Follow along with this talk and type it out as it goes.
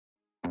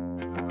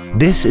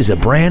This is a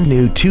brand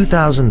new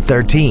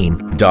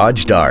 2013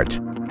 Dodge Dart.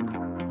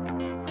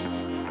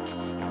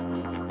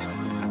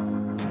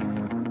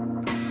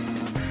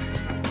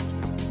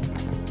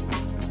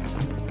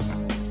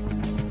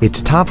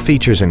 Its top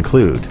features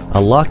include a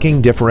locking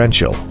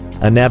differential,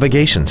 a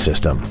navigation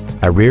system,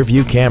 a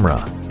rear-view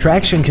camera,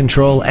 traction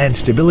control and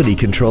stability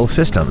control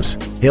systems,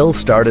 hill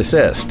start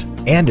assist,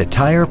 and a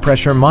tire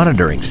pressure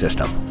monitoring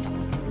system.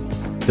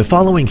 The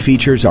following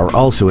features are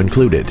also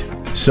included: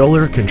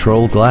 solar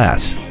control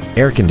glass,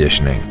 air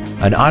conditioning,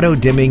 an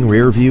auto-dimming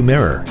rear-view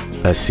mirror,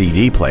 a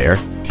CD player,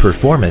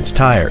 performance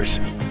tires,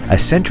 a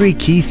Sentry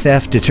key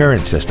theft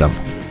deterrent system,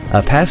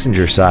 a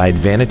passenger side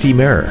vanity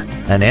mirror,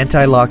 an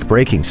anti-lock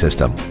braking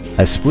system,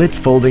 a split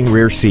folding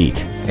rear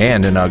seat,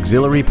 and an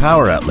auxiliary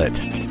power outlet.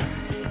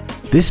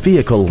 This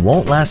vehicle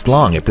won't last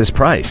long at this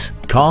price.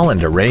 Call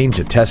and arrange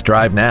a test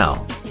drive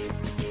now.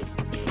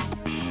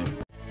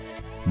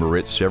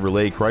 Moritz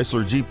Chevrolet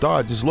Chrysler Jeep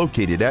Dodge is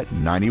located at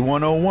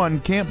 9101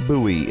 Camp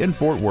Bowie in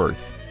Fort Worth.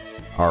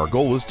 Our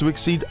goal is to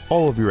exceed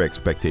all of your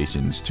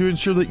expectations to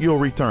ensure that you'll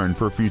return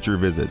for future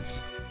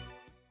visits.